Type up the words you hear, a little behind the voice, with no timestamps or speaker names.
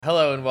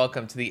Hello and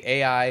welcome to the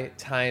AI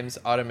Times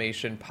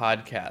Automation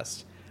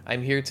podcast.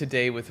 I'm here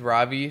today with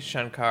Ravi,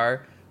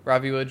 Shankar.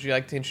 Ravi, would you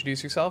like to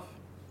introduce yourself?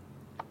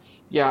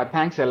 Yeah,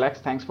 thanks, Alex.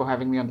 Thanks for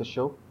having me on the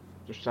show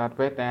to start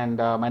with. And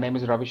my name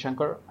is Ravi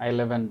Shankar. I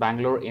live in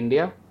Bangalore,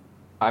 India.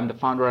 I'm the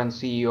founder and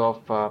CEO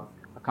of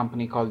a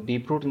company called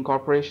Deeproot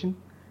Incorporation,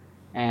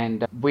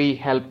 and we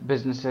help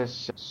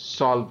businesses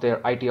solve their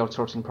IT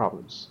outsourcing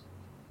problems.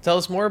 Tell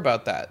us more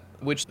about that.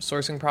 Which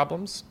sourcing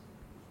problems?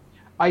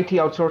 IT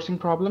outsourcing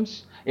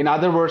problems. In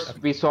other words, Okay.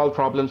 we solve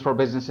problems for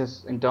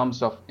businesses in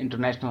terms of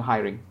international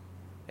hiring.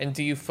 And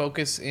do you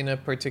focus in a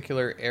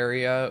particular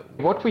area?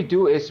 What we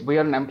do is we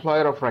are an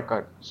employer of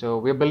record. So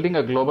we're building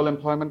a global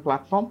employment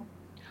platform.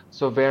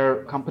 So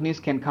where companies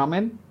can come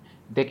in,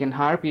 they can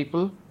hire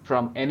people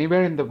from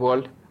anywhere in the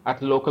world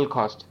at local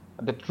cost,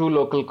 at the true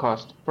local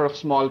cost for a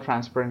small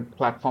transparent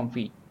platform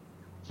fee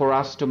for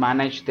us to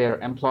manage their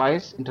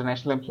employees,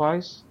 international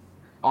employees,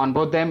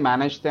 onboard them,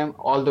 manage them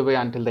all the way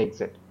until they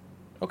exit.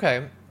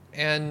 Okay.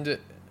 And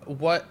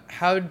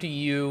how do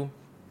you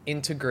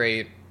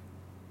integrate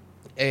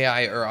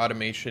AI or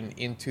automation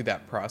into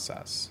that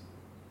process?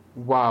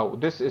 Wow,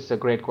 this is a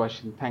great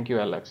question. Thank you,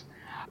 Alex.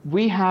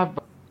 We have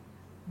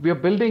we are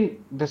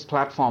building this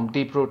platform,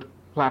 Deeproot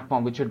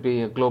platform, which would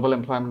be a global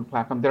employment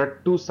platform. There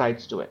are two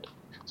sides to it.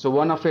 So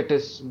one of it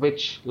is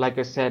which, like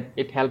I said,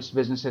 it helps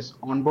businesses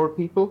onboard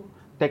people,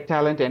 tech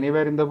talent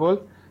anywhere in the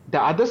world.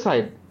 The other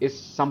side is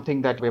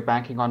something that we're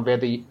banking on, where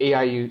the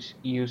AI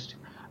used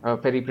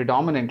very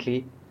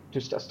predominantly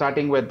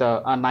starting with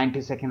a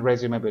 90-second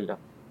resume builder.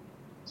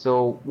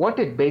 So what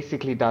it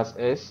basically does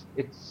is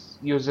it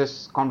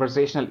uses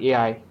conversational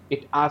AI.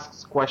 It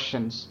asks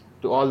questions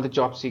to all the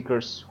job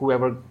seekers,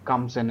 whoever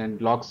comes in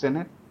and logs in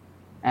it.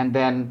 And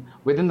then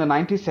within the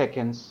 90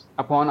 seconds,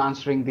 upon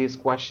answering these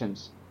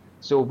questions,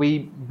 so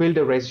we build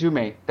a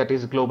resume that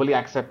is globally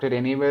accepted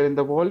anywhere in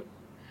the world.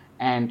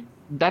 And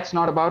that's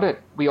not about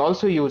it. We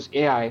also use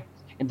AI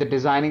in the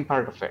designing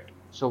part of it.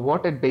 So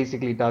what it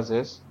basically does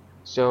is,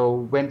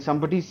 so when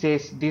somebody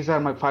says, these are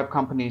my five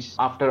companies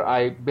after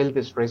I build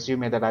this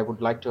resume that I would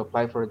like to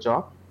apply for a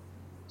job.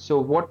 So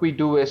what we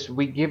do is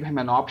we give him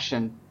an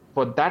option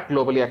for that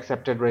globally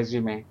accepted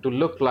resume to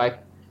look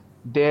like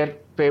their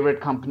favorite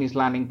company's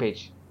landing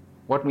page.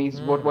 What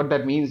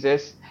that means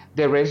is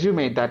their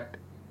resume that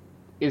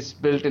is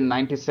built in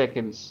 90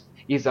 seconds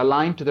is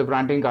aligned to the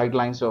branding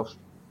guidelines of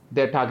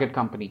their target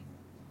company.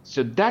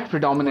 So that Wow.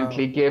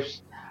 predominantly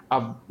gives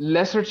a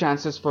lesser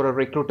chances for a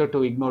recruiter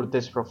to ignore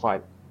this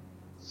profile.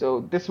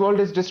 So this world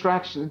is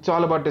distraction. It's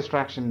all about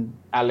distraction,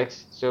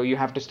 Alex. So you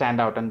have to stand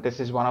out, and this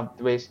is one of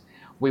the ways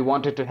we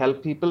wanted to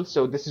help people.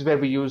 So this is where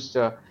we used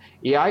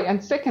AI.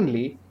 And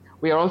secondly,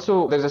 we are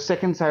also there's a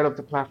second side of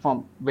the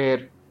platform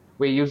where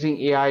we're using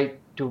AI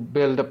to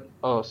build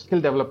a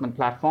skill development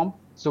platform.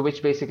 So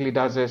which basically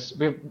does is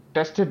we've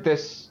tested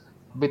this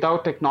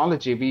without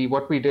technology. We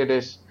what we did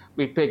is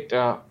we picked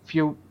a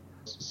few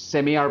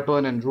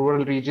semi-urban and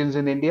rural regions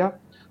in India.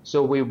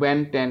 So we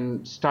went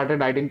and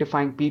started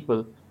identifying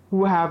people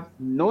who have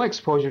no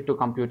exposure to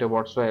computer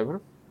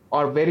whatsoever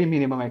or very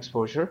minimum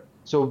exposure.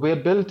 So we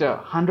built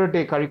a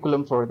 100-day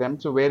curriculum for them,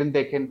 so wherein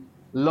they can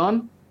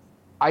learn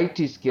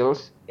IT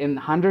skills in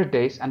 100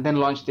 days and then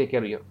launch their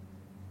career.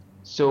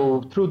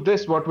 So Hmm. through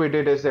this, what we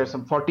did is there's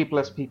some 40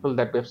 plus people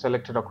that we've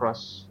selected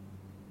across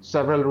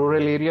several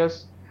rural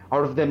areas.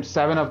 Out of them,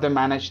 seven of them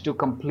managed to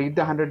complete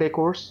the 100-day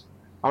course.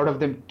 Out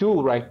of them,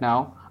 two right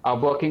now are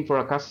working for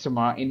a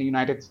customer in the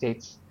United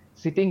States,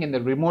 sitting in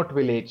the remote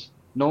village.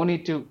 No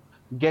need to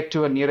get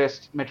to a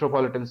nearest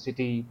metropolitan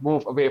city,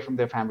 move away from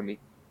their family.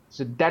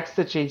 So that's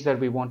the change that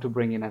we want to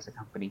bring in as a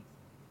company.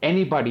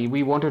 Anybody,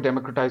 we want to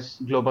democratize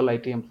global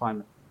IT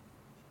employment.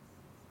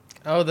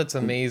 Oh, that's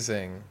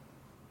amazing.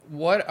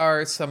 What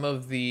are some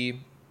of the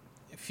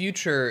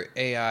future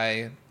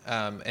AI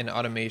and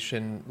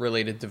automation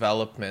related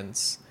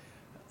developments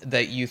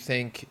that you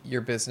think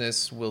your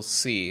business will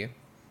see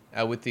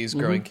with these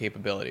growing Mhm.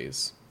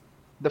 capabilities?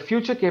 The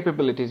future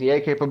capabilities, AI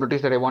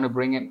capabilities that I want to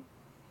bring in,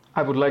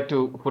 I would like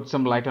to put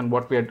some light on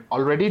what we are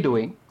already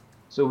doing.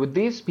 So with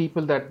these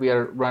people that we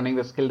are running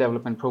the skill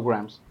development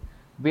programs,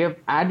 we have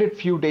added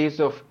few days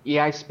of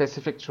AI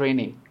specific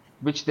training,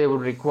 which they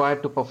would require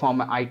to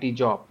perform an IT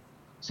job.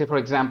 Say, for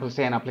example,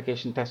 say an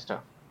application tester,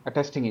 a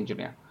testing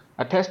engineer.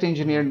 A test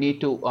engineer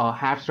need to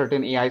have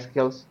certain AI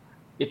skills.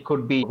 It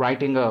could be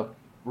writing a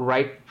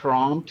right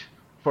prompt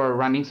for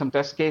running some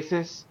test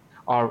cases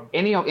or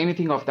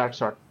anything of that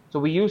sort. So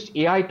we used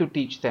AI to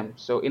teach them.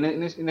 So in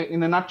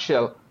a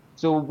nutshell,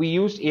 so we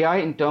used AI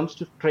in terms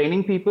to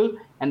training people,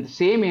 and the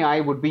same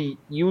AI would be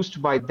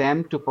used by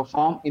them to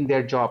perform in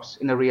their jobs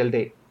in a real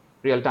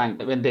time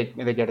when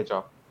they get a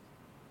job.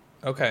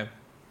 Okay.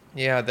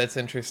 Yeah, that's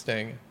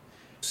interesting.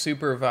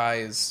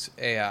 Supervised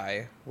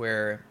AI,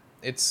 where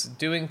it's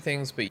doing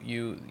things, but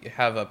you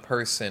have a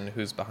person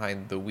who's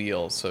behind the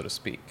wheel, so to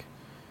speak.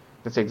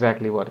 That's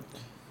exactly what.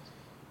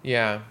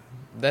 Yeah,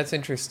 that's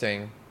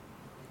interesting.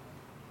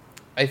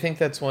 I think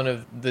that's one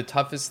of the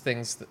toughest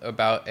things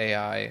about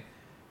AI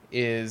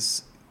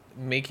is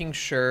making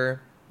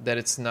sure that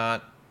it's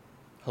not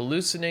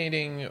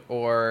hallucinating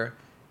or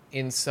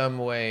in some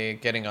way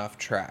getting off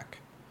track.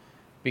 Yeah.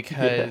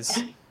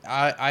 Because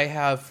I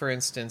have, for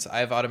instance, I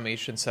have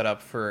automation set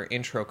up for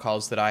intro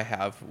calls that I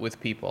have with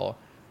people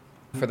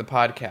for the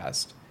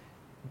podcast.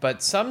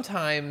 But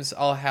sometimes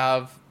I'll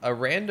have a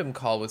random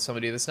call with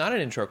somebody that's not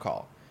an intro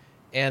call.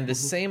 And the Mhm.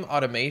 same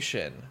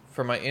automation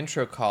for my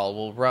intro call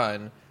will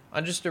run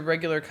on just a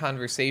regular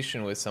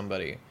conversation with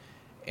somebody.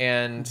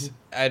 And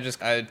Mhm.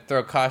 I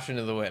throw caution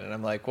to the wind, and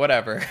I'm like,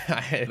 whatever.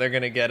 They're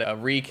gonna get a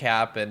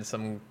recap and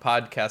some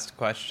podcast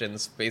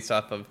questions based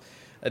off of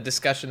a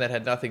discussion that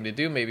had nothing to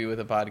do maybe with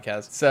a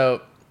podcast.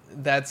 So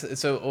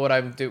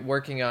what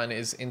working on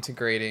is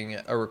integrating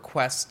a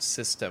request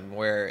system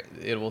where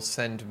it will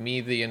send me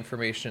the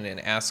information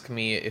and ask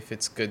me if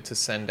it's good to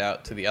send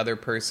out to the other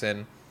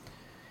person.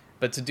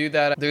 But to do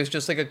that, there's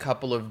just like a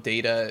couple of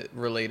data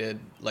related,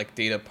 like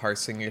data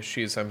parsing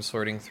issues I'm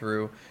sorting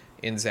through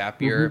in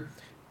Zapier Mhm.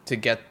 to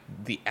get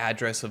the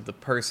address of the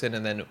person,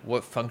 and then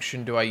what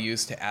function do I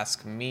use to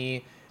ask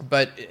me.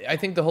 But I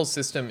think the whole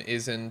system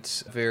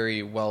isn't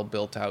very well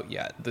built out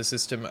yet. The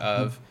system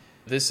of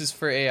Mhm. this is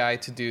for AI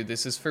to do,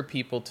 this is for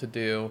people to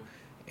do,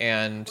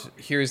 and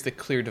here's the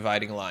clear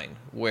dividing line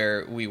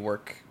where we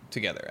work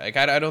together. Like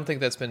I don't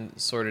think that's been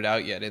sorted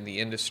out yet in the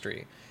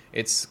industry.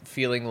 It's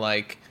feeling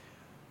like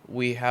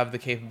we have the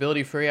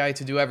capability for AI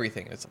to do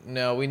everything. It's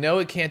no, we know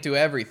it can't do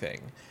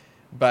everything,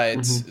 but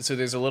Mhm. so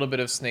there's a little bit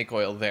of snake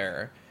oil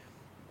there.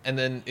 And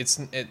then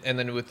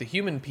with the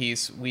human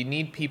piece, we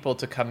need people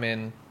to come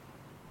in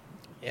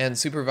and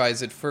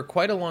supervise it for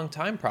quite a long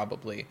time,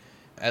 probably.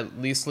 At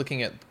least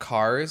looking at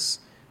cars,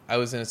 I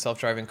was in a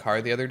self-driving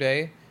car the other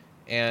day,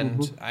 and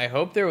Mhm. I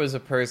hope there was a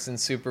person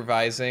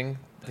supervising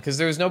because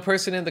there was no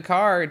person in the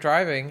car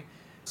driving.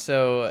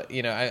 So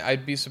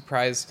I'd be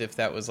surprised if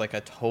that was like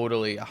a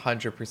totally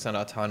 100%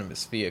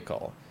 autonomous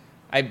vehicle.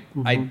 I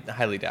Mhm.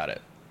 highly doubt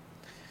it.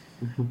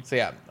 Mhm. So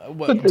yeah, So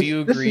what do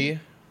you this is agree?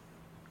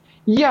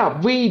 yeah,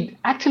 we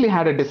actually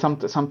had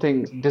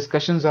something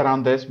discussions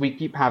around this. We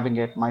keep having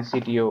it. My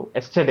CTO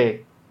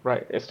yesterday,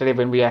 right? Yesterday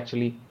when we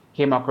actually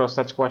came across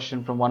such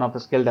question from one of the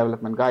skill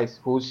development guys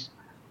whose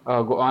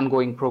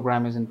ongoing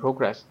program is in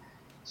progress.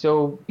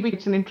 So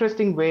it's an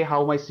interesting way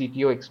how my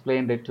CTO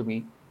explained it to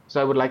me. So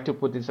I would like to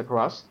put this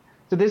across.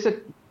 So there's a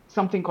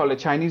something called a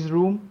Chinese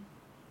room,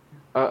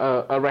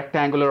 a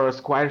rectangular or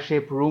square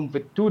shaped room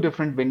with two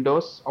different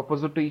windows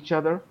opposite to each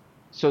other.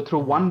 So through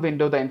Mm-hmm. one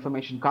window, the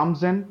information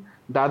comes in,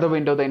 the other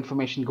window, the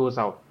information goes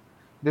out.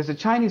 There's a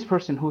Chinese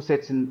person who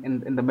sits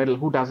in the middle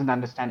who doesn't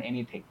understand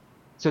anything.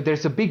 So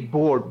there's a big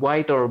board,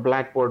 white or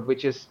black board,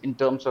 which is in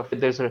terms of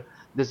there's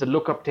a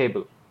lookup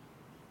table.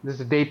 This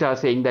is data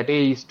saying that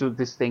A is to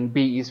this thing,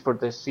 B is for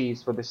this, C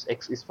is for this,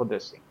 X is for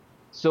this thing.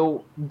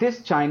 So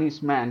this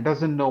Chinese man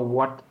doesn't know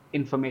what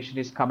information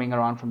is coming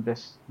around from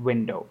this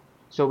window.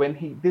 So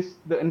when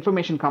the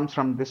information comes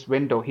from this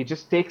window, he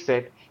just takes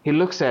it, he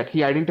looks at,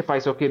 he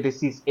identifies, okay,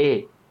 this is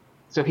A.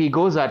 So he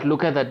goes at,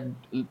 look at that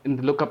in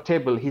the lookup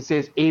table, he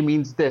says A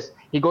means this.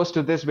 He goes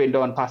to this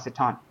window and pass it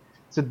on.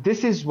 So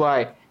this is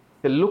why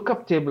the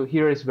lookup table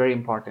here is very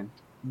important.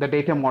 The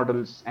data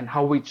models and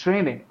how we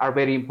train it are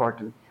very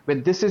important.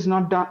 When this is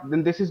not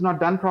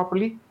done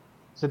properly,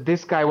 so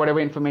this guy, whatever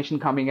information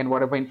coming and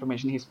whatever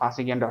information he's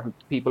passing in to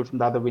people from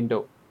the other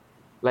window,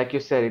 like you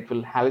said, it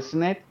will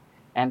hallucinate,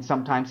 and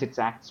sometimes it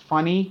acts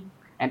funny,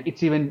 and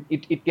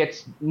it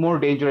gets more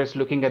dangerous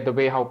looking at the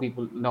way how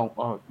people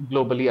know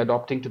globally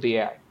adopting to the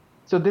AI.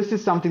 So this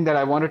is something that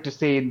I wanted to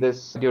say in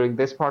this during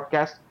this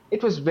podcast.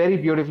 It was very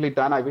beautifully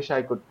done. I wish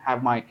I could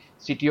have my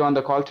CTO on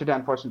the call today.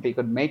 Unfortunately, he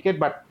couldn't make it,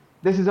 but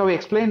this is how he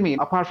explained me.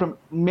 Apart from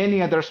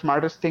many other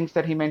smartest things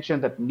that he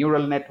mentioned, that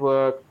neural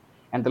network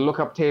and the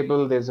lookup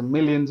table, there's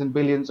millions and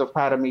billions of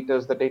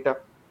parameters the data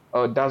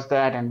does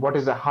that, and what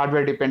is the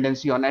hardware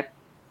dependency on it.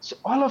 So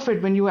all of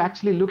it, when you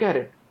actually look at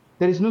it,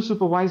 there is no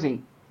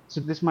supervising. So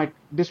this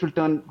will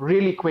turn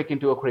really quick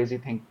into a crazy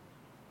thing.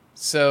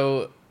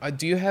 So,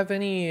 do you have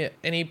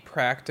any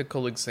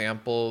practical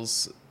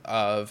examples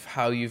of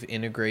how you've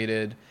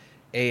integrated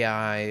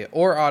AI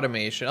or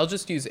automation? I'll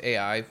just use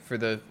AI for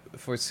the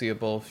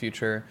foreseeable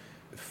future.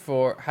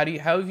 For how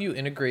have you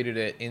integrated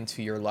it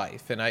into your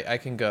life? And I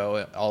can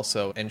go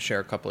also and share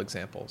a couple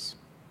examples.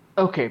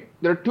 Okay,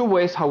 there are two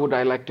ways how would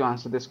I like to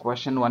answer this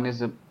question. One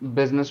is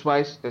business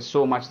wise. There's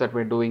so much that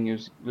we're doing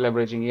use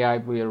leveraging AI.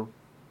 We are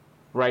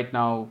right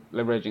now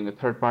leveraging the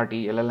third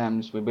party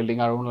LLMs. We're building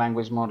our own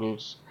language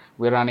models.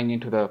 We're running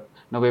into the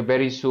now we're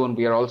very soon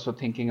we are also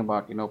thinking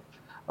about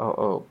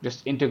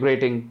just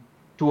integrating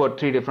two or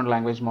three different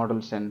language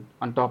models and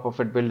on top of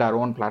it build our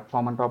own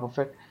platform on top of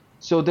it.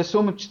 So there's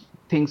so much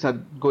things are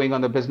going on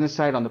the business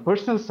side. On the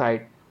personal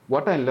side,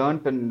 what I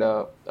learned and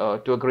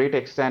to a great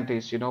extent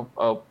is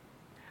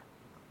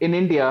in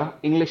India,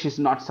 English is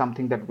not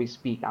something that we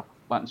speak up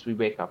once we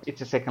wake up. It's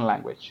a second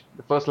language.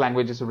 The first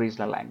language is a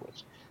regional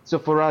language. So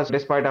for us,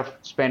 despite of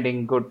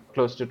spending good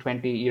close to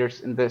 20 years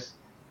in this,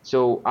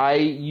 so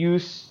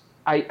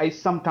I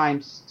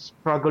sometimes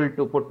struggle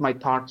to put my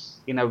thoughts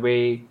in a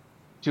way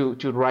to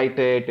write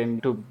it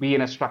and to be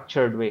in a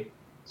structured way.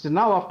 So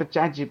now after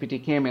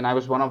ChatGPT came in, I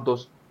was one of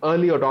those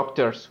early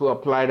adopters who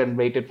applied and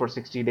waited for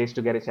 60 days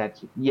to get a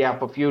ChatGPT. Yeah,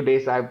 for a few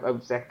days I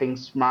was acting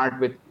smart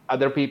with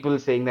other people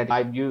saying that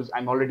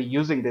I'm already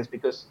using this,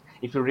 because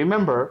if you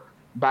remember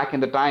back in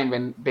the time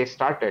when they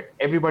started,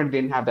 everybody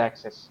didn't have the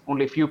access.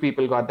 Only few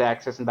people got the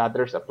access and the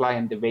others apply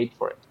and they wait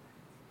for it.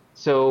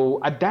 So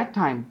at that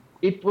time,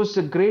 it was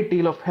a great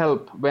deal of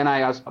help when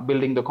I was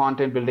building the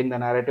content, building the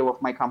narrative of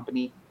my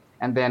company,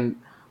 and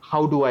then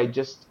how do I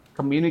just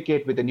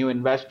communicate with the new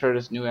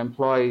investors, new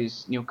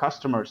employees, new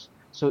customers.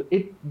 So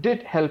it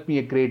did help me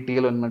a great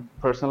deal in my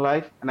personal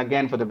life and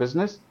again for the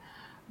business.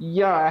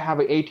 Yeah, I have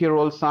an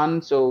 8-year-old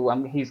son, so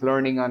he's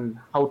learning on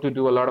how to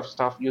do a lot of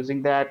stuff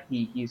using that.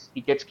 He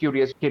gets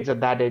curious. Kids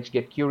at that age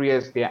get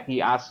curious.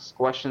 He asks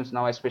questions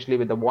now, especially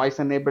with the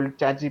voice-enabled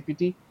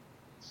ChatGPT.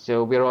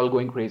 So we're all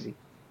going crazy.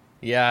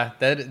 Yeah,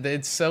 that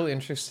it's so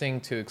interesting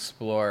to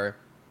explore.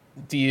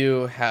 Do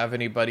you have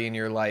anybody in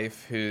your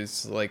life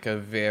who's like a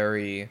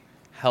very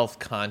health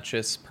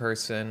conscious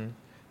person,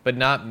 but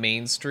not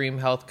mainstream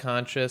health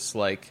conscious?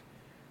 Like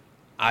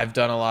I've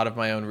done a lot of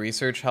my own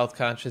research health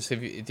conscious. Do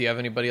you have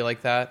anybody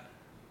like that?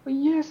 But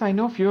yes, I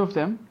know a few of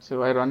them.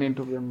 So I run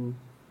into them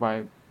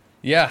by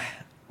Yeah,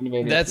 in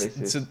various that's so.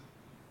 places.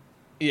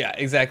 Yeah,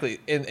 exactly.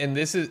 And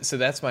this is so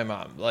that's my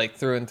mom, like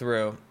through and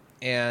through.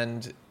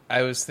 And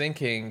I was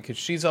thinking cuz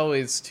she's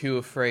always too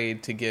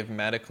afraid to give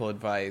medical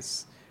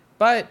advice,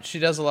 but she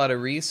does a lot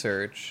of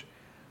research.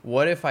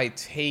 What if I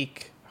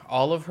take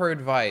all of her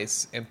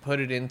advice and put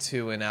it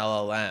into an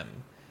LLM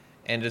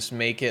and just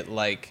make it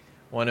like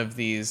one of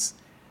these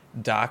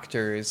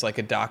doctors, like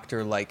a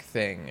doctor like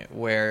thing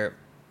where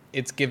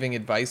it's giving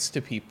advice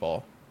to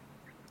people,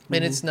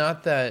 and it's Hmm.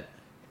 not that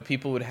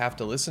people would have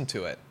to listen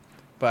to it,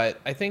 but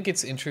I think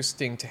it's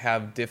interesting to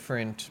have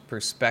different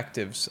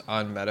perspectives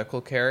on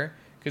medical care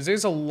because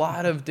there's a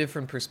lot of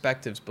different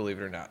perspectives, believe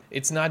it or not.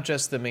 It's not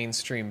just the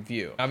mainstream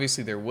view.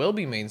 Obviously, there will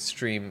be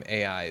mainstream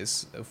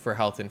AIs for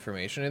health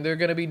information, and they're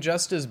going to be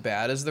just as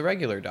bad as the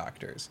regular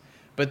doctors.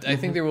 But I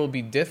think Hmm. there will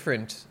be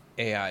different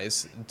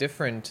AIs,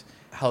 different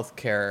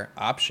healthcare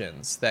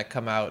options that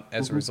come out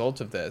as a Hmm. result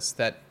of this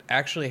that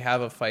actually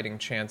have a fighting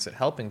chance at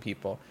helping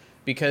people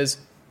because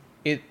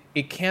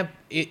it can't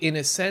in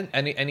a sense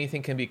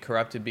anything can be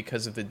corrupted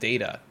because of the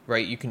data,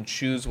 right? You can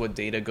choose what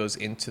data goes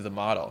into the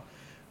model,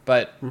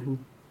 but Hmm.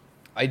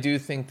 I do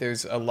think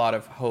there's a lot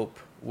of hope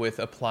with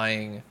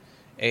applying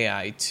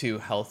AI to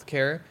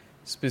healthcare,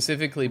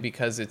 specifically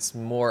because it's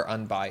more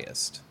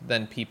unbiased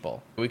than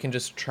people. We can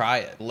just try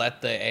it,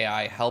 let the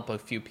AI help a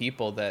few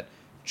people that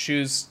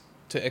choose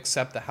to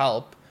accept the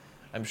help.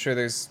 I'm sure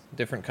there's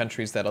different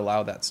countries that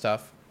allow that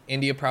stuff.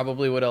 India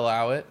probably would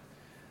allow it.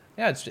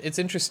 Yeah, it's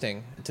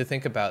interesting to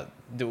think about.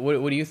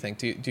 What do you think?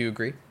 Do you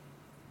agree?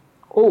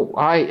 Oh,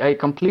 I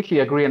completely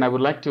agree, and I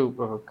would like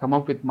to come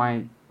up with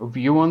my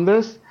view on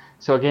this.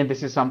 So again,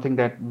 this is something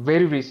that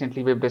very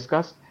recently we've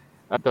discussed.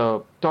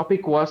 The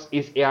topic was,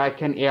 is AI,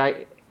 can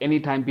AI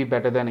anytime be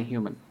better than a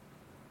human?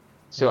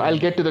 So I'll Mm-hmm.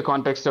 get to the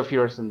context of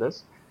yours in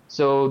this.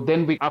 So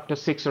then we, after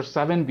 6 or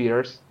 7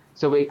 beers,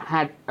 so we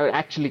had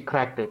actually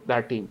cracked it,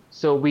 that team.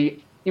 So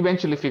we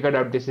eventually figured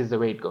out this is the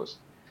way it goes.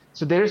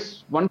 So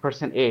there's one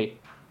person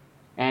A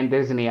and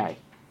there's an AI.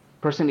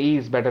 Person E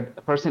is better.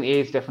 Person A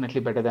is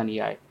definitely better than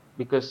AI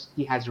because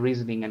he has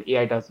reasoning and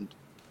AI doesn't.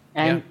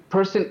 Yeah. And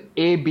person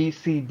A, B,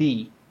 C,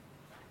 D,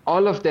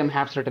 all of them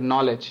have certain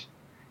knowledge,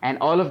 and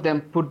all of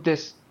them put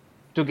this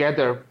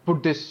together,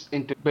 put this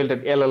into build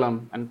an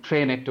LLM and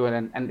train it to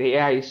it, and the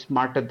AI is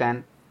smarter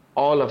than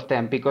all of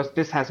them because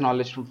this has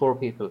knowledge from 4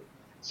 people.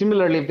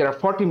 Similarly, if there are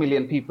 40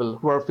 million people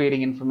who are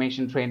feeding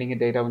information, training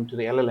data into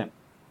the LLM,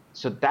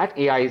 so that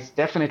AI is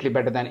definitely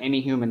better than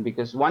any human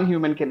because one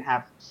human can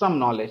have some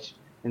knowledge.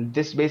 And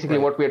this basically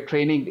Right. what we are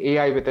training the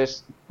AI with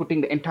is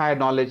putting the entire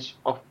knowledge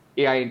of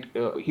AI,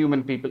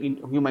 human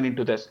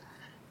into this.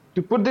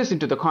 To put this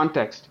into the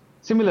context,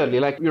 similarly,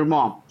 like your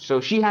mom,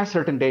 so she has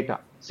certain data.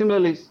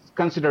 Similarly,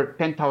 consider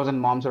 10,000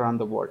 moms around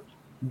the world.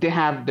 They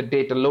have the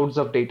data, loads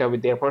of data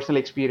with their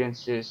personal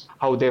experiences,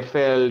 how they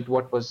felt,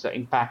 what was the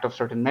impact of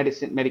certain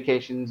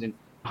medications, and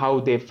how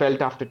they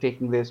felt after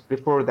taking this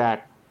before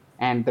that,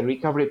 and the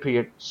recovery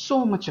period.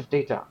 So much of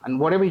data. And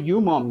whatever you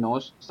mom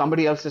knows,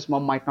 somebody else's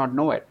mom might not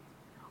know it.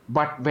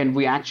 But when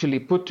we actually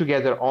put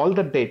together all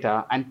the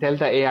data and tell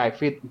the AI,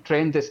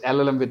 train this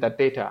LLM with that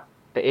data,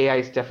 the AI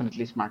is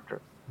definitely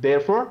smarter.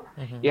 Therefore,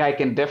 Mm-hmm. AI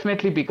can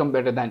definitely become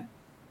better than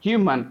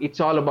human. It's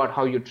all about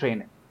how you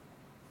train it.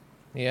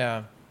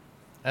 Yeah,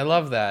 I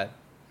love that.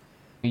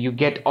 You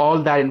get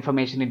all that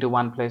information into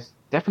one place.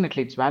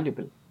 Definitely, it's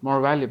valuable,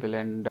 more valuable.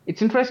 And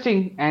it's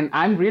interesting. And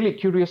I'm really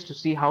curious to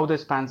see how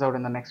this pans out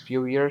in the next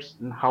few years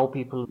and how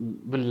people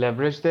will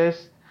leverage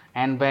this.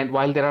 And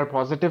while there are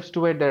positives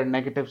to it, there are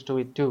negatives to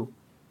it too.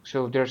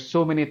 So there's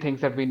so many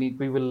things that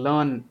we will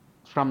learn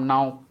from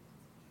now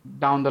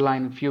down the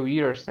line in a few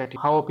years, that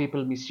how are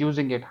people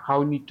misusing it,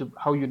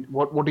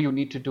 what do you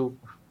need to do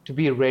to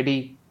be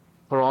ready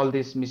for all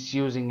this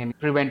misusing and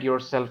prevent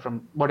yourself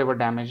from whatever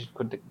damage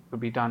could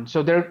be done.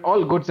 So they're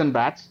all goods and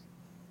bads,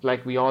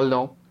 like we all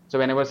know. So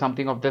whenever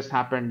something of this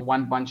happened,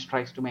 one bunch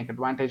tries to make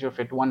advantage of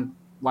it. One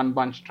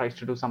bunch tries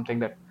to do something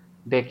that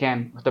they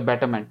can with the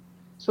betterment.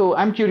 So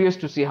I'm curious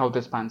to see how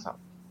this pans out.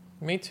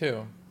 Me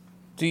too.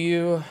 Do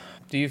you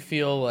do you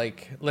feel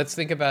like, let's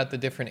think about the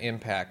different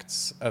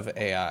impacts of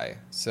AI.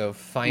 So Mhm.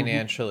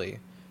 financially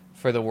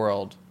for the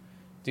world,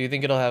 do you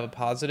think it'll have a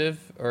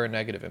positive or a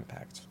negative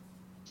impact?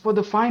 For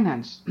the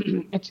finance,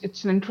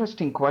 it's an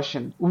interesting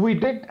question. We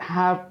did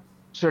have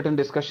certain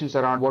discussions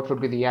around what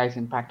would be the AI's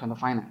impact on the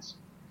finance.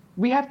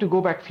 We have to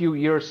go back few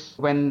years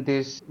when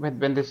this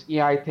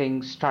AI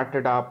thing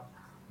started up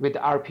with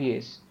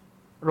RPAs,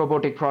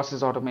 robotic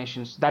process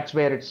automations. That's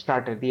where it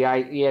started. The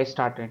AI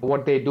started.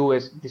 What they do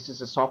is this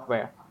is a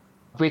software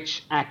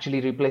which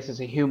actually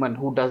replaces a human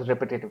who does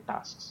repetitive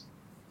tasks.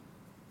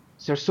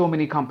 So there's so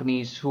many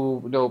companies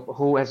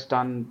who has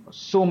done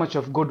so much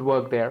of good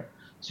work there.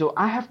 So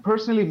I have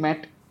personally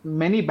met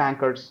many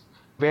bankers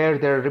where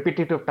there are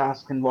repetitive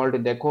tasks involved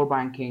in their core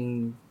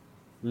banking,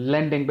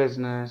 lending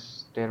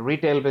business, their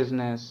retail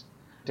business,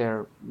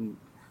 their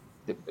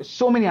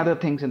so many other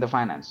things in the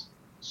finance.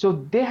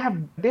 So they have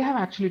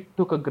actually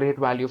took a great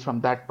value from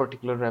that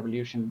particular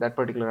revolution, that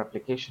particular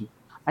application.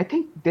 I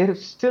think there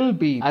still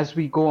be, as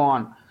we go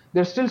on,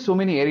 there's still so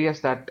many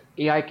areas that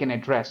AI can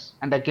address.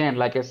 And again,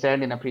 like I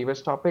said in a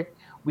previous topic,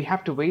 we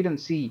have to wait and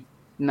see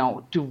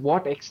now to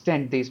what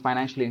extent these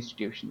financial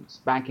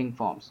institutions, banking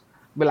firms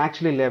will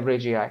actually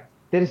leverage AI.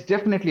 There is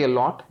definitely a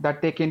lot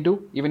that they can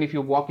do, even if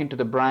you walk into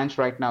the branch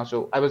right now.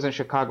 So I was in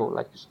Chicago,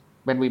 like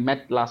when we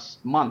met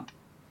last month.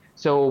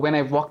 So when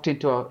I walked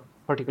into a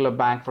particular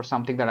bank for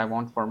something that I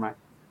want for my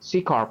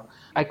C corp,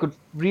 I could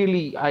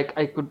really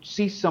I could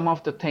see some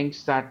of the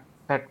things that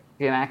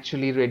can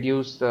actually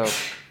reduce the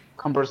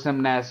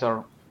cumbersomeness,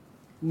 or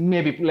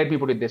maybe let me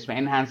put it this way,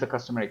 enhance the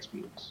customer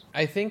experience.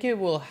 I think it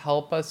will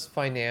help us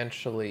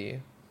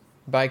financially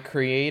by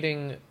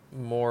creating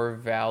more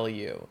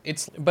value.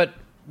 But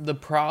the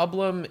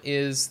problem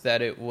is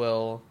that it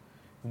will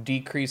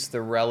decrease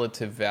the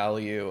relative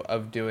value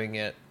of doing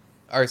it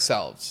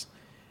ourselves.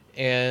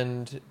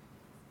 And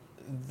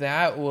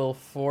that will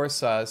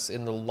force us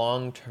in the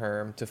long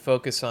term to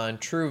focus on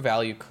true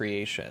value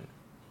creation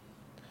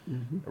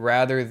Hmm.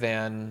 rather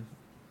than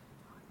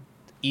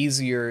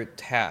easier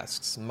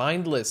tasks,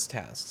 mindless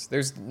tasks.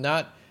 There's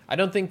not, I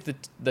don't think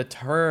that the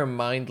term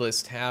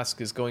mindless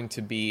task is going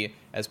to be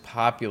as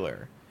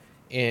popular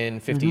in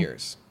 50 Hmm.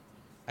 years.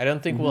 I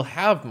don't think we'll Hmm.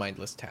 have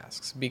mindless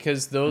tasks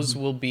because those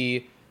Hmm. will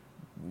be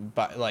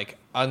like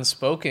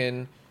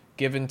unspoken,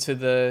 given to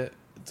the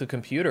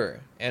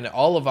computer, and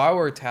all of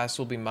our tasks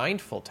will be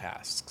mindful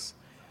tasks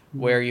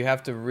where you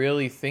have to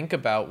really think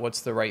about what's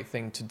the right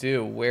thing to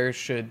do, where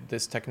should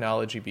this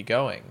technology be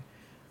going.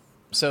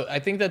 So I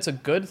think that's a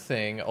good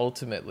thing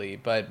ultimately,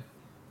 but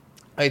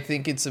I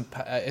think it's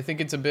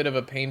a bit of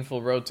a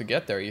painful road to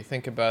get there. You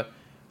think about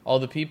all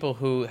the people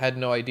who had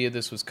no idea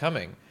this was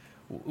coming.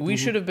 We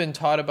should Hmm. have been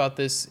taught about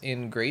this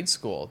in grade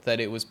school, that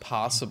it was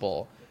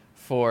possible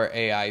for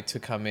AI to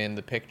come in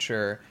the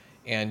picture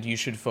and you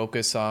should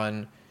focus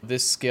on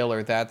this skill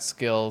or that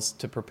skills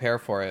to prepare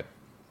for it.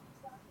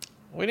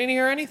 We didn't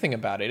hear anything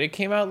about it. It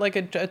came out like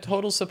a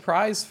total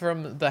surprise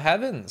from the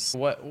heavens.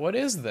 What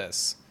is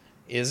this?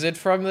 Is it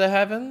from the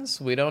heavens?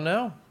 We don't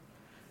know.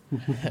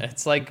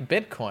 It's like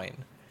Bitcoin.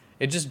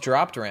 It just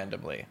dropped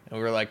randomly. And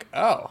we were like,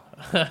 oh,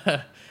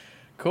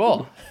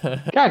 cool.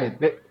 Got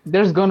it.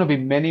 There's going to be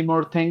many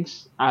more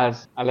things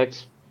as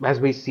Alex, as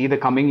we see the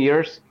coming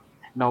years.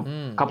 A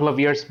couple of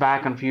years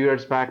back and a few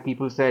years back,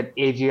 people said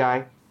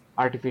AGI,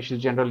 artificial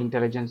general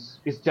intelligence,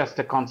 is just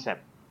a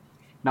concept.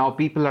 Now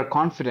people are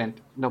confident.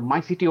 My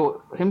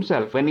CTO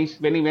himself,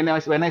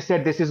 when I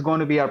said this is going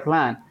to be our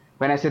plan,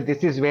 when I said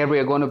this is where we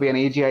are going to be an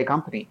AGI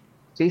company,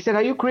 so he said,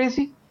 "Are you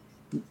crazy?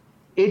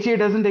 AGI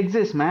doesn't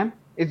exist, man.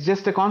 It's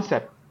just a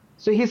concept."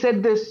 So he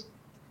said this.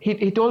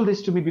 He told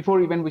this to me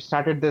before even we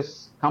started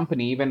this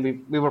company.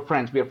 Even we were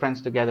friends. We were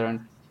friends together, and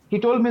he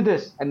told me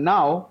this. And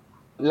now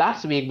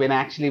last week when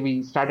actually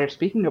we started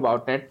speaking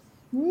about it,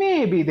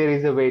 maybe there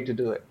is a way to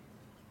do it.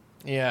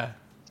 Yeah.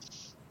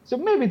 So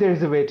maybe there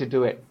is a way to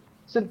do it.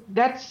 So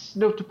that's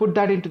to put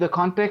that into the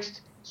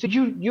context. So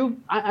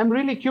I'm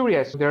really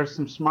curious. There are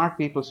some smart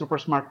people, super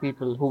smart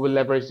people who will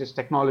leverage this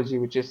technology,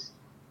 which is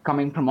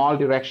coming from all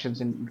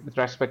directions in with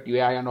respect to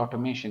AI and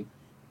automation.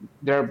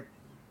 There are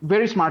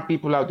very smart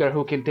people out there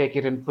who can take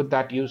it and put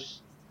that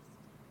use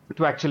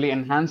to actually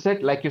enhance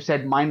it. Like you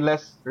said,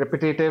 mindless,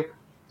 repetitive.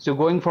 So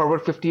going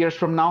forward, 50 years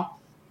from now,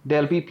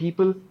 there'll be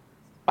people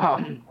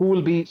who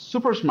will be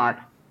super smart,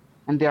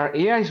 and there are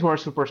AIs who are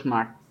super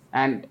smart.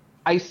 And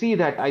I see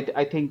that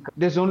I think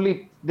there's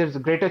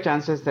greater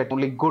chances that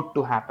only good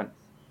to happen.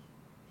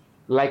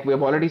 Like we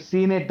have already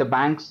seen it, the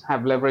banks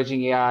have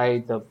leveraging AI.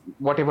 The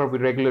whatever we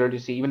regularly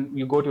see, even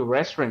you go to a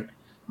restaurant,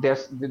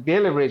 they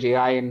leverage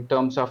AI in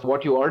terms of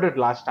what you ordered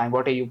last time,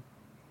 what are you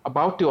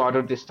about to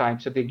order this time,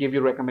 so they give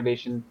you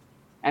recommendation,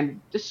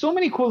 and there's so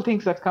many cool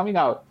things that's coming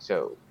out.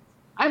 So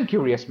I'm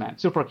curious, man,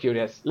 super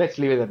curious. Let's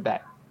leave it at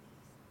that.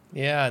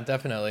 Yeah,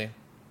 definitely.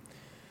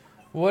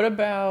 What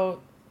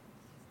about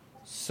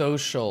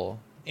social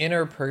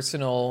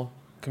interpersonal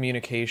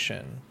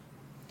communication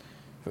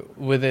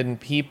within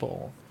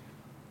people.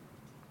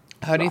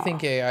 How do you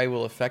think AI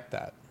will affect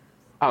that?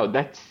 Oh,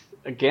 that's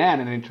again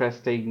an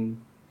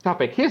interesting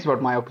topic. Here's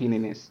what my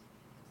opinion is.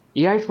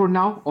 AI for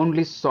now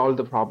only solve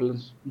the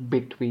problems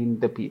between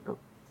the people,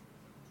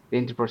 the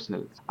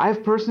interpersonal.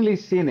 I've personally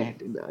seen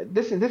it.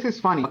 This is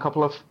funny. A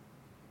couple of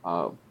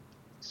uh,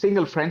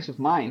 single friends of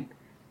mine,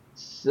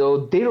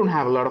 so they don't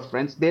have a lot of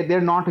friends.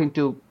 They're not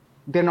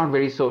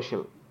very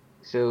social.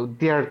 So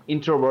they're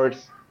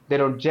introverts. They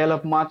don't gel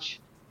up much.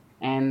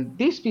 And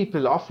these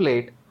people off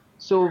late,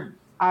 so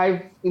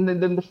I've in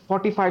the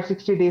 45,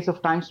 60 days of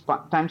time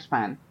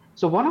span.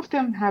 So one of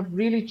them have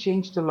really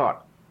changed a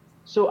lot.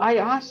 So I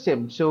asked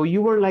him, so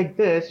you were like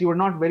this, you were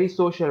not very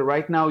social.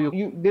 Right now,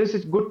 you there's a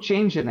good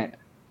change in it.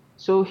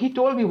 So he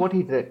told me what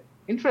he did.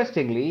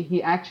 Interestingly,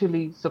 he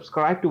actually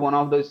subscribed to one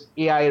of those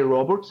AI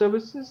robot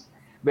services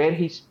where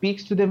he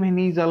speaks to them when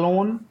he's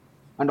alone,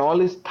 and all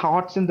his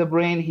thoughts in the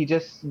brain, he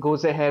just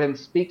goes ahead and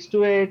speaks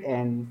to it.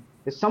 And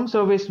there's some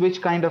service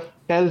which kind of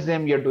tells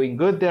him you're doing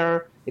good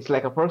there. It's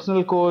like a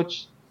personal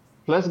coach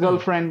plus Hmm.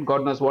 girlfriend.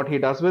 God knows what he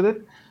does with it.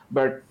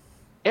 But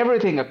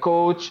everything, a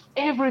coach,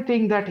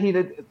 everything that he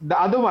did.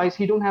 Otherwise,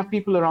 he don't have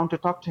people around to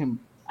talk to him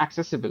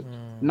accessible.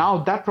 Hmm. Now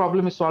that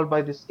problem is solved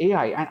by this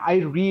AI, and I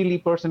really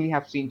personally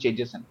have seen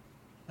changes in it.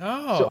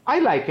 So Oh, I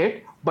like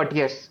it, but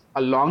yes,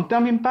 a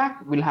long-term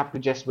impact, we'll have to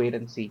just wait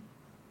and see.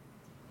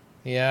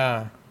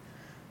 yeah.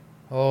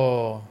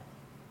 Oh,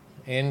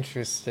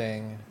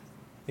 interesting.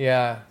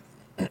 Yeah.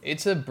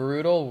 It's a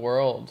brutal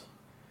world.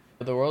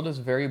 The world is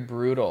very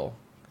brutal,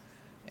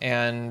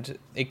 and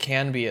it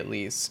can be at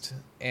least.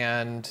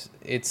 And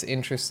it's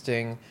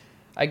interesting.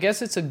 I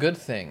guess it's a good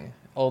thing,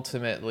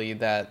 ultimately,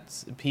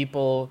 that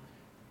people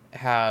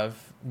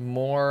have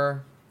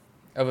more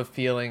of a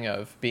feeling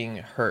of being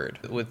heard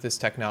with this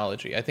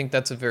technology. I think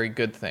that's a very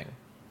good thing,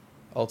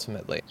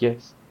 ultimately.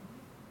 Yes,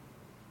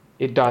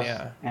 it does.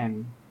 Yeah.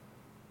 And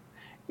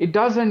it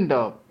doesn't,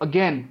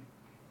 again,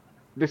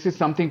 this is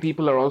something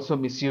people are also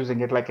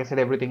misusing it. Like I said,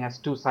 everything has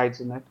two sides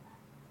in it.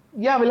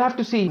 Yeah, we'll have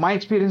to see. My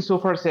experience so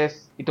far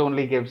says it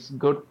only gives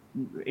good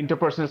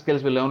interpersonal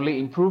skills will only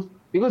improve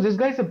because this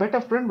guy is a better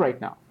friend right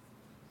now.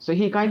 So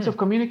he kinds Hmm. of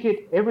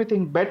communicate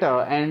everything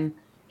better, and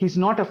he's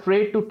not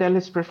afraid to tell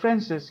his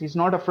preferences. He's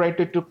not afraid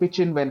to pitch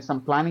in when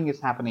some planning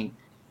is happening.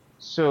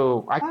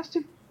 So I asked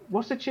him,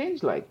 what's the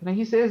change like?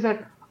 He says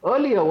that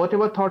earlier,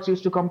 whatever thoughts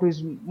used to come to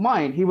his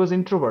mind, he was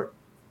introvert.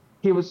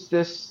 He was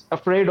just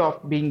afraid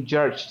of being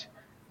judged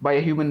by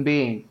a human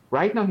being.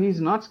 Right now, he's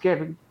not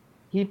scared.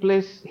 He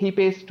pays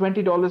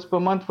 $20 per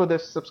month for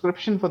this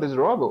subscription for this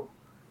robot.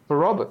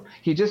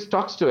 He just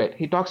talks to it.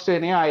 He talks to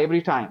an AI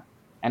every time.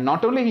 And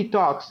not only he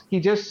talks, he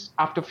just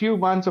after a few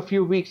months or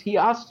few weeks, he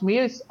asked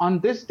me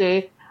on this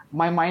day,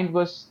 my mind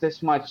was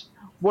this much.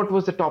 What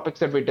was the topics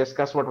that we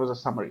discussed? What was the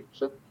summary?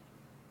 So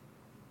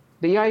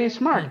the AI is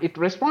Hmm. smart. It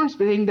responds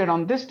saying that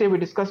on this day we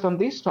discussed on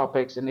these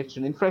topics, and it's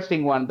an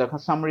interesting one. The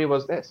summary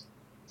was this.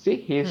 See,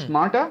 he is Hmm.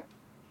 smarter.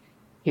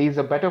 He's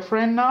a better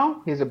friend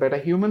now. He's a better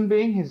human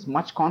being. He's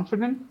much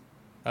confident.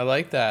 I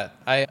like that.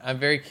 I'm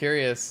very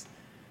curious.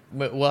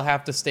 We'll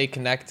have to stay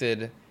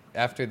connected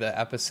after the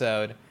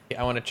episode.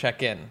 I want to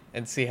check in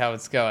and see how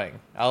it's going.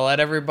 I'll let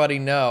everybody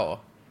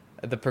know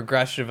the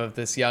progression of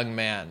this young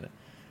man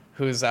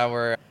who's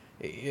our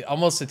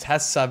almost a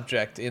test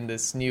subject in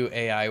this new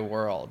AI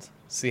world.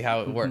 See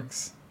how it Mhm.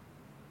 works.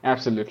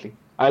 Absolutely.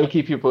 I'll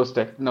keep you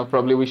posted. No,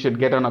 probably we should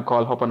get on a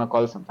call, hop on a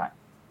call sometime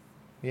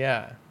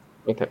Yeah.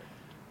 with it.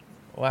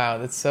 Wow,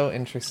 that's so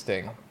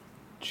interesting.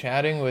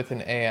 Chatting with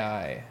an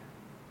AI,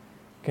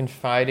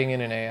 confiding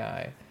in an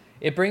AI.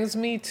 It brings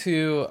me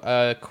to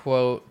a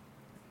quote.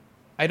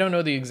 I don't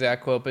know the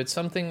exact quote, but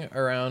something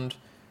around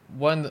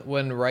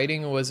when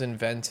writing was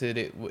invented,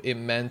 it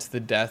meant the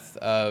death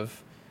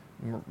of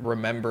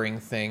remembering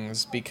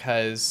things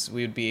because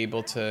we'd be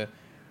able to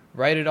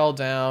write it all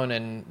down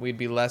and we'd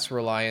be less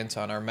reliant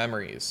on our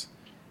memories.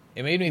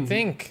 It made me Mhm.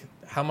 think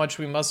how much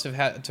we must have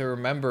had to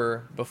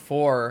remember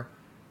before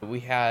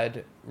we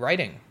had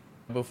writing,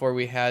 before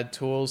we had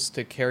tools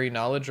to carry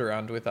knowledge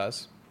around with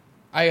us.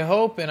 I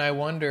hope and I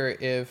wonder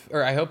if,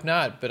 or I hope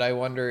not, but I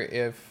wonder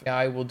if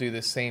AI will do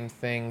the same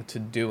thing to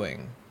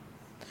doing.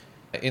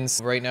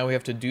 Right now we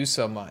have to do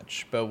so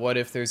much, but what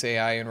if there's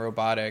AI and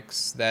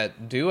robotics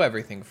that do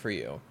everything for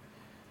you?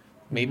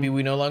 Maybe Mhm.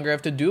 we no longer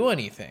have to do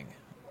anything.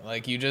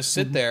 Like you just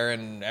sit Mhm. there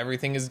and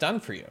everything is done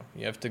for you.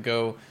 You have to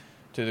go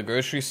to the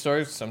grocery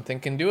store, something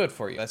can do it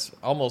for you. That's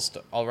almost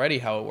already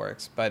how it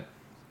works. But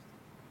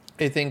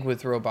I think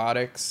with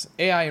robotics,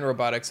 AI and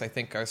robotics, I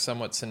think are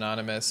somewhat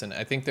synonymous, and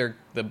I think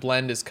the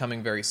blend is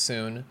coming very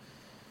soon.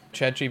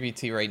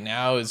 ChatGPT right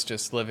now is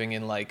just living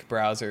in like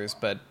browsers,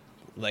 but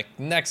like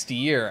next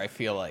year, I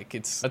feel like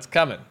it's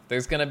coming.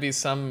 There's gonna be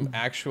some Mhm.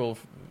 actual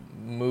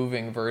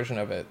moving version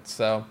of it.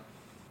 So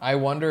I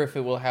wonder if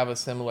it will have a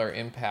similar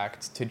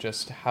impact to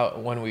just how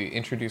when we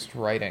introduced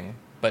writing,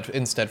 but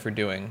instead for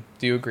doing.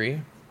 Do you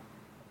agree?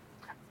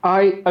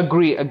 I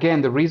agree.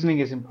 Again, the reasoning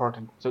is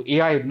important. So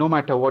AI, no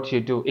matter what you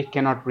do, it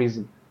cannot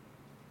reason.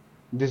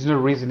 There's no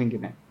reasoning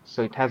in it.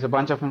 So it has a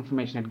bunch of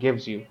information it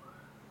gives you.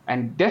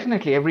 And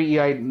definitely every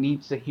AI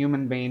needs a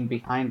human being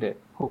behind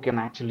it who can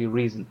actually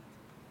reason.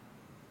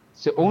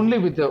 So only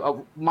with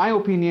my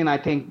opinion, I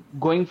think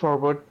going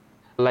forward,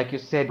 like you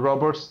said,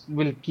 robots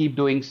will keep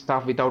doing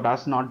stuff without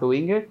us not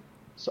doing it.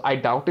 So I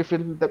doubt if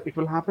it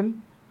will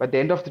happen. But at the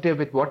end of the day,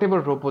 with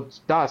whatever robots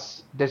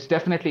does, there's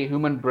definitely a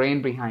human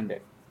brain behind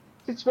it.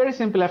 So it's very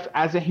simple. If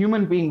as a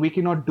human being we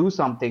cannot do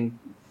something,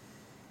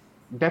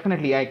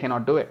 definitely I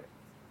cannot do it.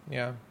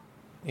 Yeah.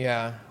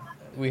 Yeah.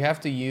 We have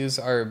to use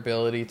our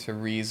ability to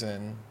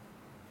reason.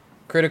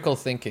 Critical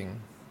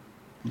thinking.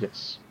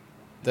 Yes.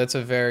 That's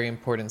a very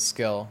important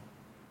skill.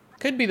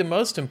 Could be the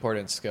most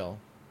important skill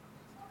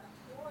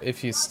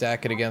if you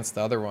stack it against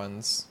the other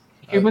ones.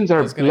 Humans I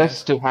are was going to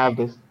ask. blessed to have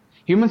this.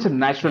 Humans are Yeah.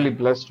 naturally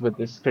blessed with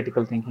this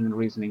critical thinking and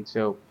reasoning.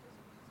 So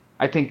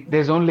I think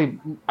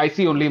I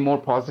see only more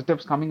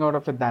positives coming out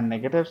of it than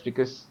negatives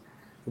because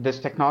this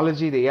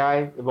technology, the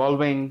AI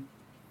evolving.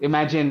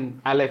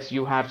 Imagine, Alex,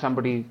 you have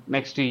somebody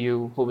next to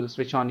you who will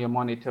switch on your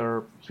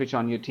monitor, switch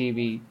on your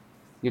TV.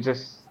 You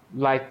just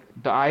like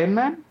the Iron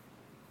Man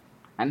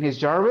and his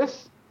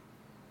Jarvis.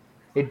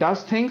 It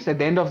does things. At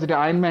the end of the day,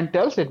 Iron Man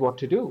tells it what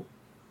to do.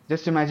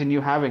 Just imagine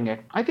you having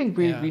it. I think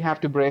Yeah. we have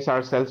to brace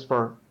ourselves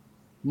for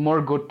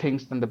more good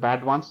things than the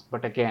bad ones.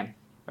 But again,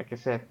 like I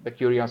said, the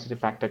curiosity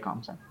factor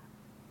comes in.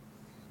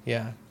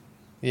 Yeah.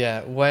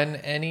 Yeah. When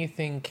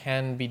anything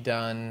can be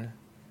done,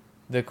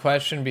 the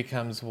question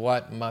becomes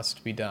what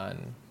must be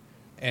done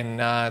and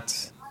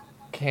not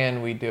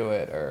can we do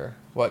it or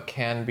what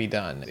can be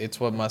done. It's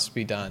what must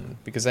be done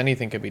because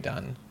anything could be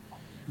done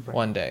Right.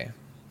 one day.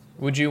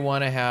 Would you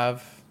want to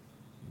have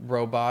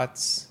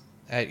robots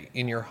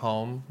in your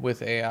home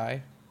with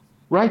AI?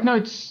 Right now,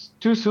 it's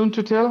too soon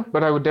to tell,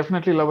 but I would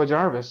definitely love a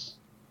Jarvis.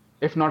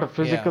 If not a Yeah.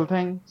 physical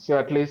thing, so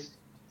at least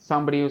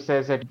somebody who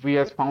says that we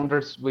as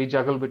founders, we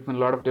juggle between a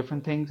lot of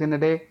different things in a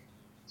day.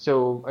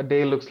 So a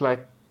day looks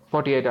like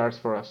 48 hours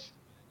for us.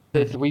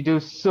 We do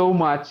so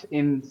much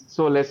in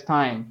so less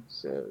time.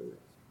 So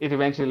it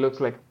eventually looks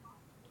like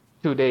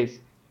 2 days.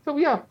 So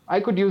yeah, I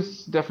could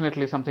use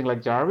definitely something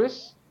like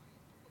Jarvis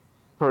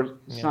for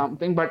Yeah.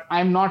 something, but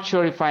I'm not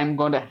sure if I'm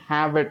going to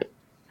have it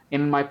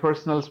in my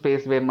personal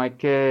space where my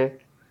kid,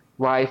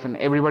 wife, and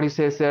everybody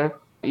says there.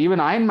 Even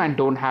Iron Man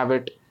don't have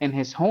it in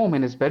his home,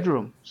 in his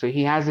bedroom. So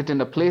he has it in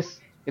a place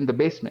in the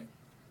basement.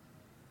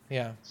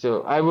 Yeah.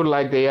 So I would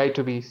like the AI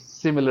to be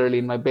similarly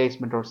in my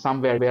basement or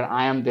somewhere where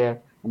I am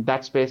there, and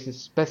that space is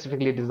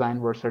specifically designed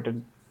for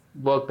certain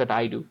work that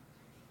I do.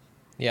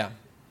 Yeah.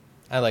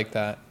 I like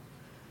that.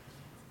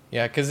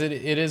 Yeah, because it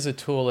is a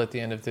tool at the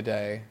end of the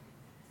day.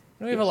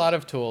 And we have a lot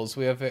Yes. of tools.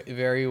 We have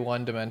very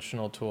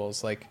one-dimensional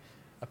tools like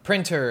a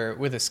printer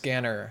with a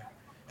scanner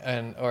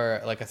and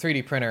or like a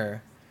 3D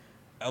printer.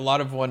 A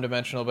lot of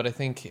one-dimensional, but I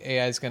think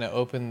AI is going to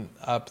open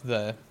up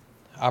the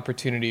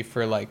opportunity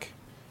for like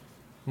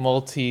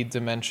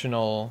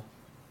multi-dimensional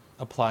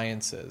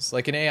appliances.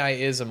 Like an AI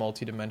is a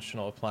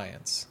multi-dimensional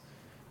appliance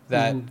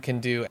that Hmm. can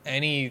do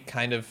any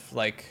kind of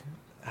like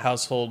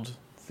household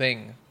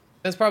thing.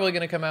 It's probably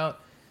going to come out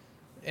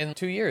in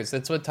 2 years.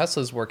 That's what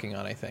Tesla's working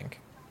on, I think.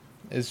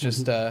 Is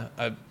just Hmm.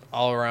 a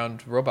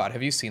all-around robot.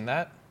 Have you seen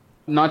that?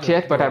 Not The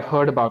yet, the but I've robot.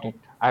 heard about it.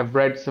 I've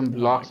read some Oh my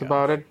blogs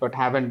about gosh. it, but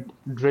haven't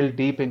drilled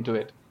deep into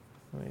it.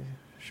 Let me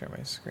share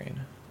my screen.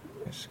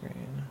 My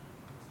screen.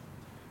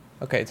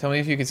 Okay, tell me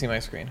if you can see my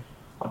screen.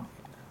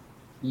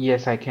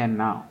 Yes, I can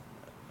now.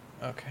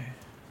 Okay.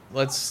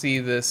 Let's see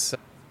this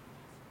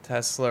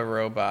Tesla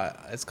robot.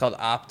 It's called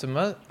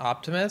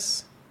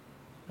Optimus.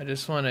 I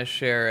just want to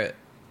share it,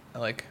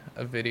 like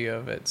a video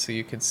of it, so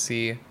you can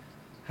see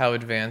how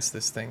advanced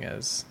this thing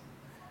is.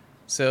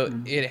 So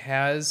Mm-hmm. it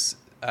has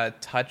a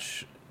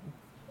touch,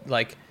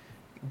 like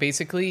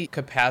basically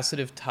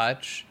capacitive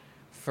touch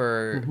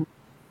for Mm-hmm.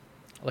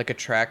 like a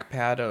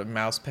trackpad, a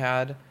mouse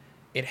pad.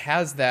 It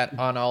has that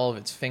on all of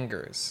its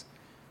fingers.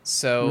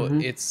 So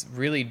Mm-hmm. it's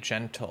really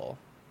gentle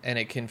and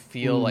it can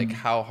feel like Mm-hmm.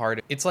 how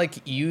hard it's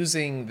like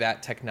using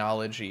that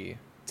technology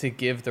to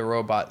give the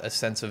robot a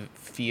sense of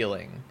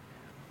feeling.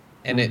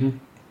 And it Mm-hmm.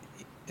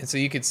 and so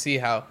you could see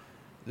how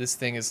this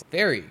thing is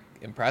very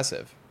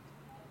impressive.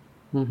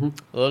 Mm-hmm.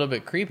 A little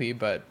bit creepy,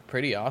 but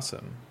pretty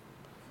awesome.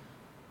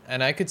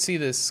 And I could see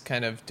this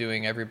kind of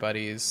doing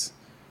everybody's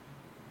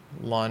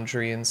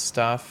laundry and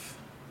stuff.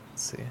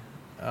 Let's see.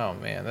 Oh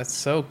man, that's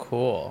so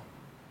cool.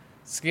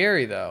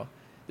 Scary though.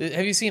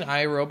 Have you seen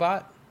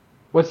iRobot?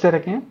 What's that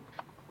again?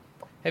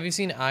 Have you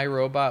seen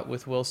iRobot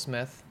with Will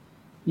Smith?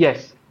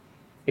 Yes,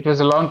 it was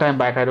a long time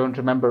back. I don't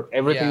remember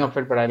everything Yeah, of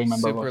it, but I remember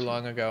super watching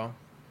long ago.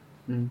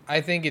 it.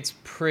 I think it's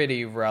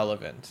pretty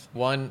relevant.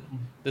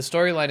 The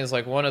storyline is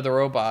like one of the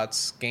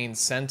robots gains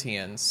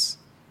sentience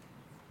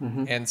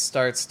Mm-hmm. and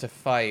starts to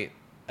fight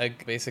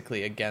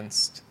basically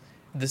against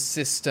the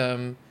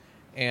system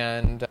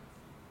and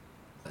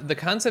the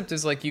concept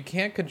is like you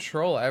can't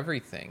control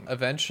everything.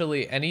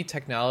 Eventually any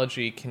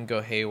technology can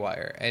go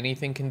haywire.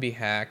 Anything can be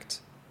hacked.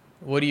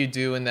 What do you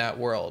do in that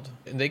world?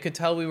 And they could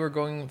tell we were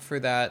going for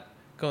that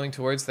going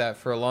towards that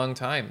for a long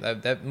time.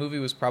 That movie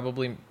was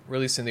probably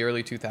released in the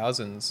early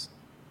 2000s,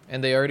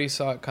 and they already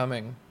saw it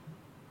coming.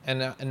 And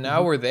now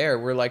Hmm. we're there.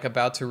 We're like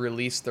about to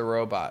release the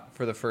robot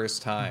for the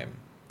first time.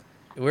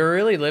 We're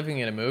really living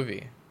in a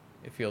movie.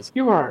 It feels.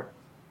 You are.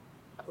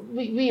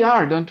 We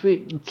are, don't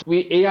we?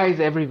 AI is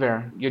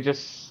everywhere. You're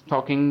just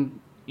talking.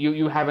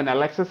 You have an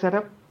Alexa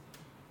setup,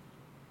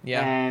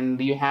 Yeah. and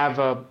you have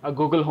a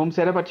Google Home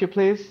setup at your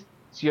place.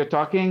 So you're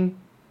talking.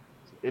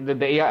 The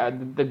AI,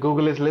 the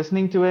Google is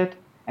listening to it,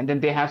 and then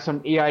they have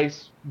some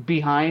AIs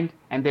behind,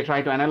 and they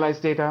try to analyze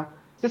data.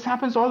 This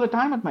happens all the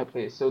time at my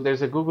place. So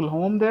there's a Google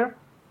Home there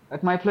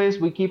at my place.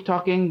 We keep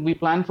talking. We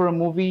plan for a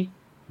movie.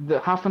 The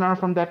half an hour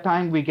from that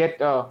time, we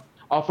get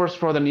offers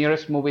for the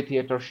nearest movie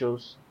theater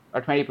shows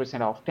are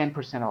 20% off,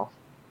 10% off.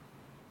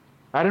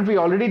 Aren't we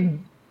already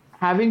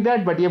having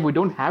that? But yeah, we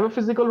don't have a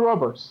physical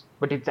robbers.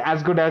 But it's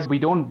as good as we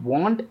don't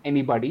want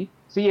anybody.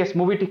 So yes,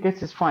 movie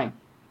tickets is fine.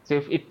 So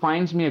if it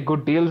finds me a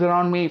good deals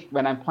around me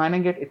when I'm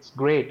planning it, it's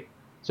great.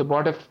 So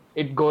what if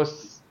it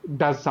goes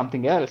does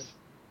something else?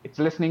 It's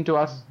listening to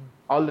us Mhm.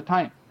 all the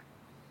time.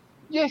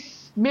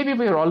 Yes, maybe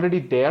we're already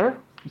there.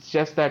 It's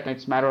just that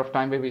it's a matter of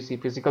time where we see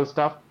physical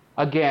stuff.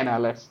 Again,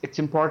 Alex, it's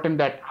important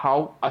that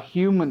how a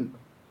human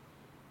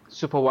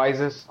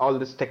supervises all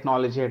this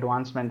technology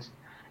advancements.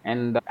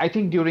 And I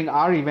think during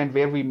our event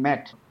where we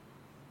met,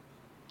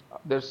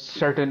 there's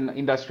certain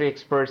industry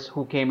experts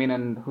who came in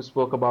and who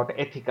spoke about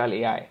ethical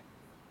AI.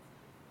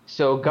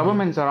 So Mhm.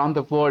 governments around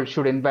the world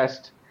should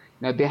invest.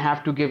 They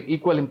have to give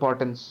equal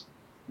importance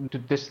to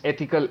this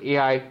ethical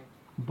AI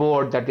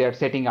board that they are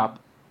setting up.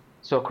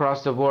 So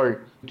across the world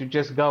to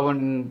just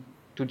govern,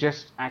 to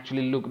just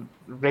actually look,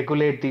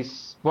 regulate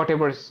these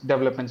whatever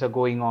developments are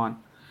going on,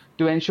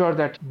 to ensure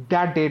that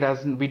that day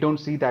doesn't, we don't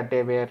see that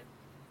day where,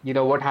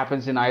 what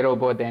happens in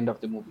iRobot at the end of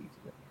the movie,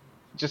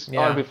 just or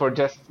Yeah. before,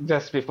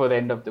 just before the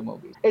end of the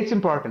movie. It's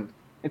important.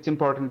 It's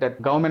important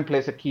that government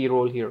plays a key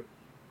role here.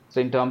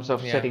 So in terms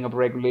of Yeah. setting up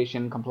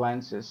regulation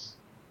compliances.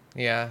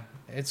 Yeah.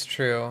 It's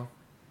true.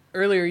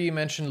 Earlier you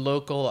mentioned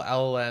local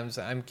LLMs.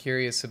 I'm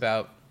curious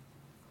about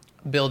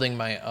building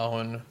my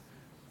own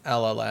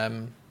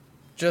LLM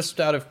just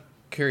out of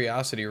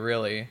curiosity,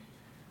 really.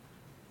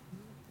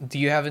 Do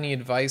you have any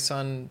advice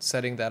on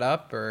setting that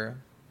up, or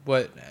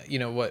what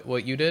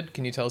you did?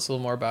 Can you tell us a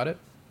little more about it?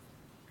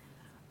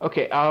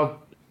 Okay,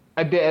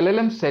 at the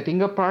LLM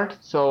setting up part,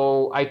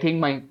 so I think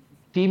my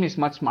team is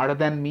much smarter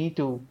than me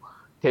to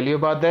tell you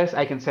about this.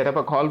 I can set up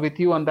a call with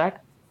you on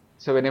that.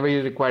 So whenever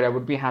you require, I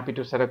would be happy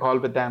to set a call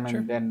with them Sure.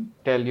 and then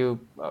tell you.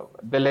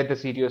 They'll let the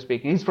CTO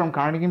speak. He's from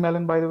Carnegie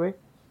Mellon, by the way.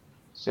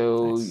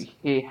 So Nice.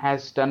 he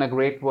has done a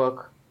great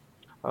work,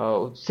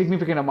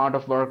 significant amount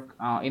of work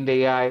in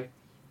the AI.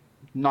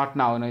 Not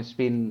now,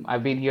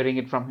 I've been hearing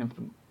it from him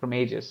from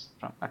ages,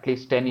 from at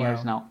least 10 years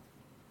Wow. now.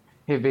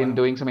 He's been Wow.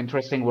 doing some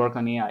interesting work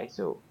on AI.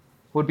 So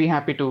would be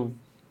happy to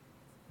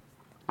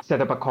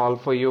set up a call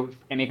for you if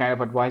any kind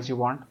of advice you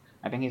want.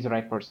 I think he's the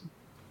right person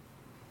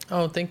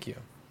Oh, thank you.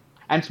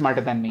 and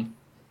smarter than me.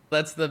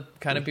 That's the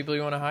kind of He's people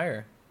you want to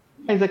hire.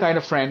 a kind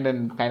of friend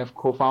and kind of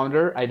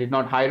co-founder. I did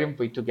not hire him.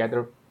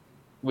 Oh,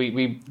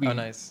 We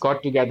nice.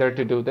 got together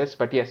to do this.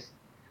 But yes,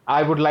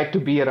 I would like to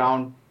be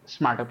around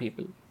smarter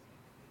people.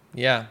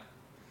 Yeah,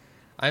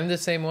 I'm the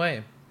same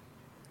way.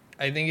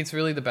 I think it's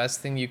really the best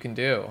thing you can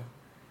do.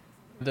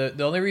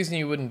 The only reason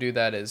you wouldn't do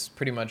that is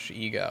pretty much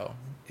ego.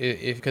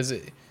 If because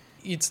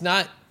it's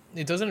not,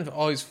 it doesn't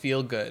always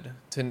feel good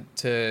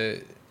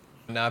to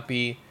not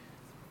be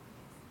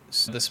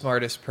the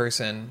smartest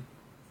person,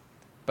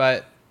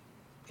 but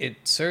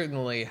it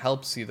certainly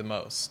helps you the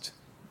most.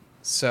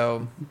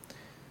 So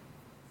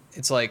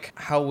it's like,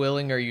 how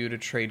willing are you to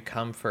trade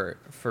comfort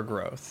for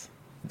growth?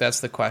 That's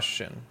the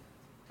question.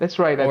 That's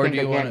right. I Or think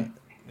do again,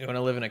 you want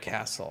to live in a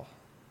castle?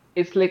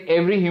 it's like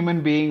every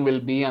human being will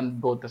be on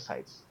both the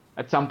sides.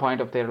 At some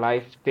point of their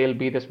life, they'll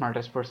be the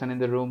smartest person in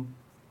the room,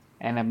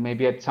 and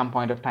maybe at some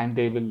point of time,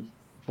 they will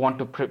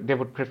they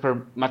would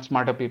prefer much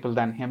smarter people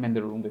than him in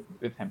the room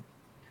with him.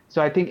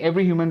 So I think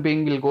every human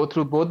being will go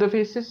through both the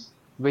phases,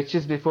 which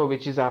is before,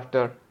 which is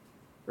after.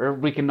 Or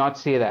we cannot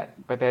say that,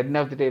 but at the end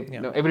of the day,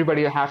 Yeah.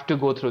 everybody have to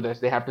go through this.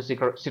 They have to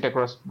sit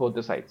across both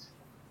the sides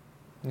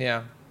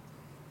Yeah.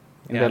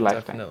 in their Yeah,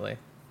 lifetime. definitely.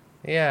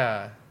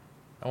 Yeah.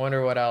 I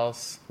wonder what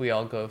else we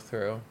all go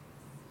through.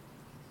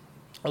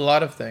 A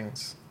lot of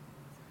things.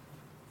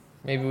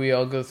 Maybe we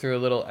all go through a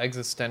little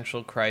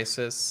existential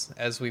crisis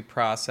as we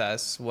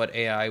process what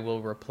AI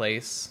will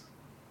replace,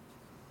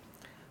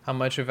 how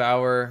much of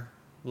our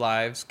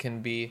lives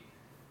can be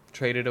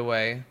traded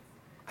away.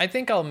 I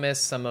think I'll miss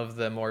some of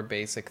the more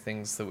basic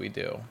things that we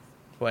do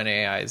when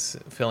AI is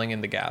filling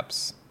in the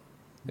gaps.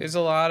 There's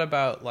a lot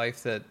about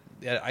life that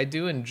I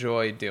do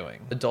enjoy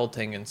doing,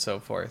 adulting and so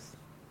forth.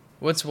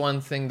 What's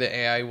one thing that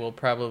AI will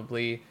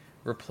probably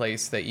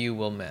replace that you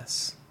will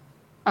miss?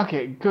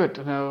 Okay,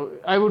 good. Now,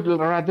 I would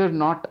rather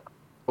not.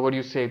 What do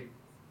you say?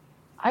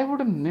 I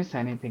wouldn't miss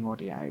anything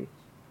what AI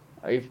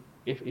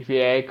if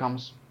AI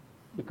comes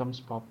becomes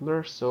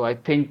popular. So I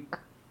think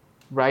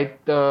right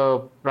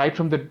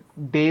from the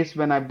days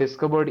when I've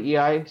discovered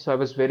AI. So I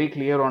was very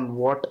clear on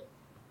what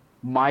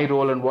my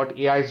role and what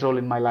AI's role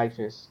in my life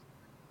is.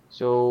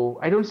 So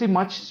I don't see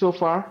much so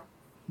far,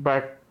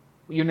 but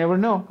you never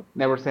know.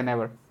 Never say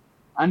never.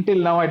 Until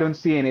now, I don't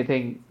see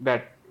anything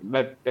that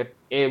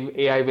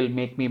AI will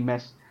make me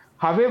miss.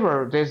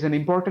 However, there's an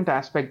important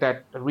aspect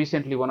that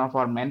recently one of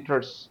our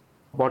mentors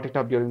brought it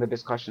up during the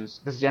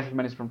discussions. This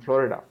gentleman is from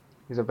Florida.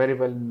 He's a very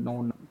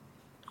well-known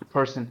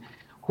person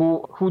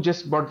who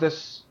just brought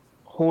this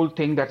whole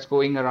thing that's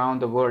going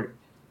around the world.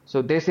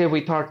 So they say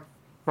we thought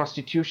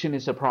prostitution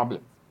is a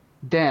problem.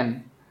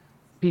 Then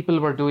people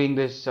were doing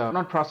this,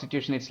 not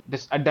prostitution, it's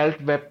this adult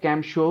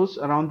webcam shows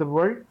around the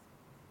world.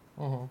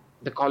 Mm-hmm.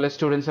 The college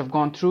students have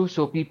gone through.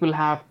 So people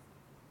have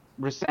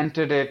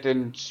resented it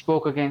and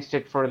spoke against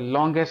it for the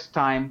longest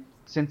time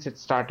since it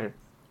started.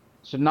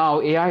 So now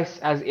as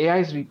AI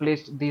has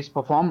replaced these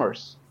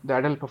performers, the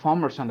adult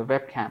performers on the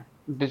webcam,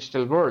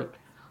 digital world.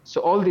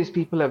 So all these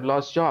people have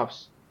lost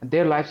jobs and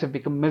their lives have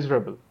become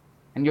miserable.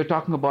 And you're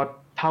talking about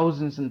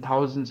thousands and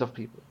thousands of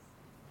people.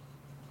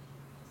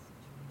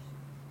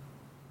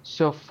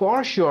 So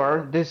for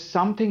sure, there's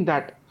something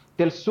that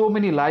there's so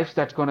many lives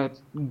that's going to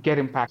get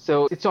impacted.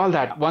 So it's all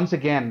that. Once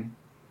again,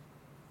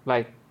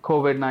 like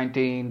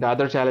COVID-19, the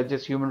other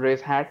challenges human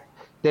race had,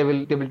 there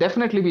will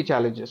definitely be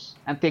challenges.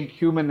 And think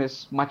human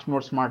is much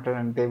more smarter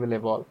and they will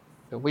evolve.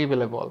 So we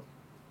will evolve.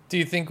 Do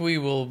you think we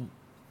will,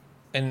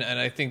 and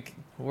I think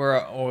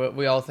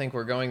we all think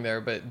we're going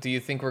there, but do you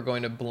think we're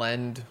going to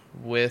blend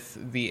with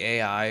the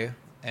AI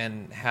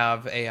and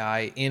have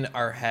AI in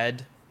our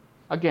head?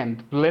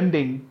 Again,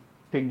 blending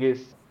thing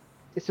is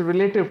it's a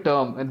relative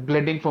term, and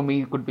blending for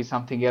me could be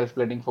something else,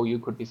 blending for you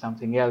could be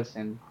something else,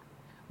 and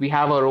we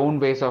have our own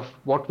ways of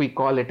what we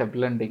call it a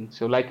blending.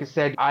 So like I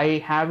said,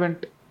 I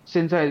haven't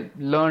since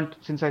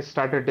I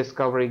started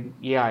discovering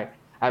AI,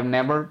 I've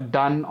never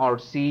done or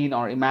seen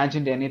or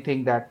imagined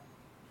anything that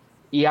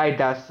AI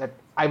does that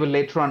I will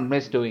later on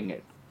miss doing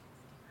it.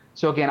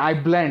 So again,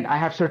 I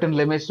have certain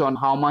limits on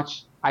how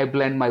much I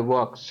blend my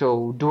work.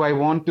 So do I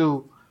want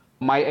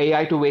my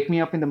AI to wake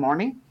me up in the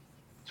morning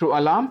through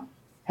alarm?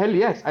 Hell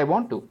yes, I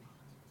want to.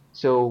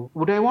 So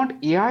would I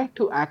want AI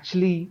to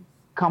actually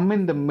come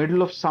in the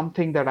middle of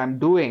something that I'm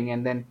doing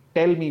and then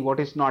tell me what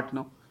is not,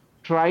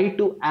 try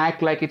to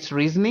act like it's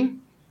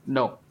reasoning?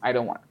 No, I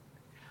don't want.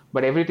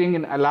 But everything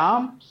in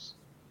alarms,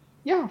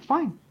 yeah,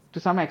 fine. To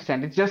some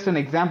extent, it's just an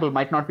example,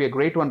 might not be a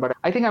great one, but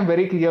I think I'm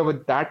very clear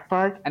with that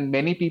part, and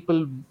many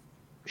people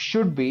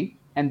should be,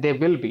 and they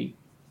will be,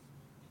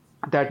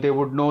 that they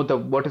would know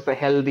what is the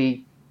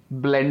healthy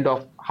blend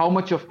of how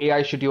much of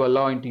AI should you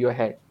allow into your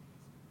head.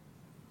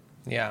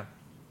 Yeah.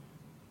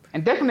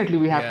 And definitely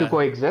we have to Yeah.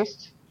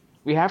 coexist.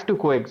 We have to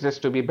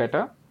coexist to be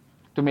better,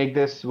 to make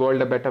this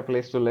world a better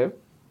place to live.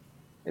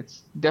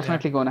 It's Yeah.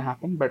 definitely going to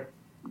happen, but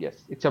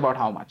yes, it's about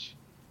how much.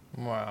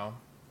 Wow.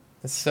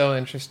 It's so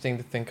interesting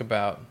to think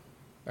about.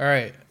 All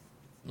right.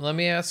 Let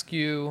me ask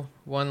you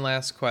one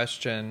last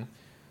question.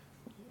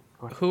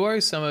 Who are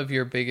some of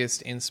your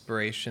biggest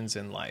inspirations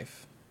in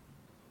life?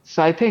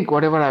 So I think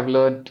whatever I've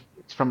learned,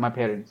 it's from my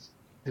parents.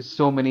 There's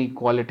so many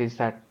qualities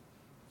that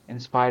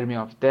inspired me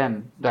of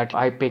them that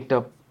I picked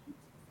up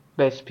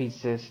best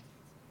pieces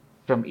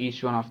from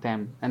each one of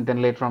them. And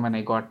then later on when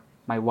I got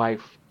my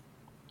wife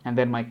and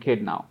then my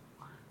kid now.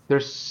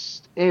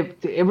 There's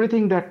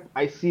everything that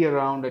I see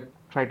around, I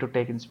try to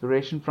take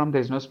inspiration from.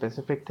 There's no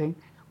specific thing,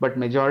 but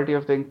majority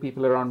of the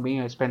people around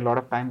me, I spend a lot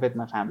of time with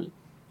my family.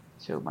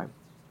 So my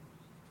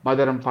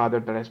mother and father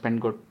that I spent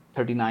good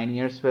 39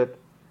 years with,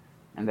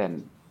 and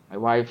then my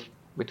wife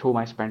with whom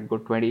I spent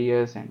good 20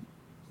 years, and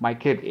my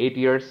kid 8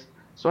 years.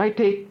 So I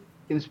take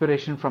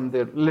inspiration from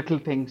the little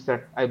things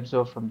that I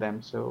observe from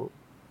them. So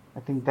I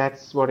think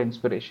that's what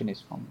inspiration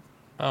is for me.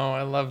 Oh,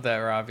 I love that,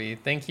 Ravi.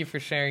 Thank you for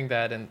sharing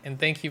that, and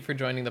thank you for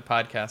joining the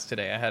podcast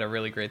today. I had a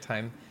really great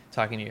time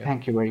talking to you.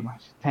 Thank you very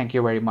much. Thank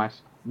you very much.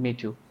 Me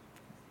too.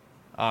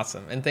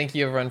 Awesome. And thank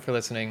you, everyone, for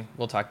listening.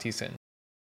 We'll talk to you soon.